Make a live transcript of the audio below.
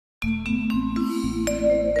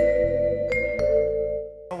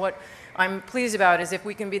what I'm pleased about is if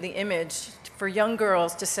we can be the image for young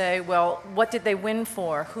girls to say, well, what did they win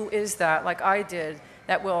for? Who is that, like I did,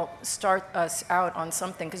 that will start us out on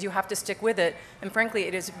something, because you have to stick with it. And frankly,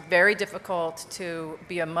 it is very difficult to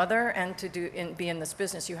be a mother and to be in this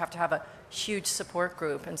business. You have to have a huge support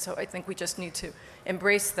group. And so I think we just need to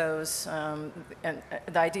embrace those, and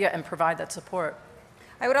the idea, and provide that support.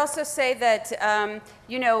 I would also say that,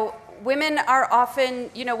 you know, women are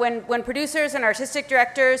often, you know, when producers and artistic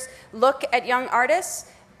directors look at young artists,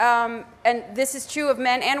 and this is true of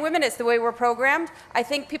men and women, it's the way we're programmed, I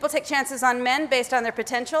think people take chances on men based on their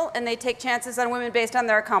potential, and they take chances on women based on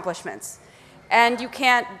their accomplishments. And you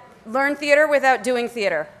can't learn theater without doing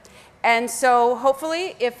theater. And so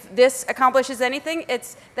hopefully, if this accomplishes anything,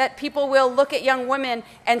 it's that people will look at young women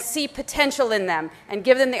and see potential in them and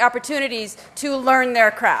give them the opportunities to learn their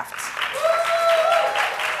craft.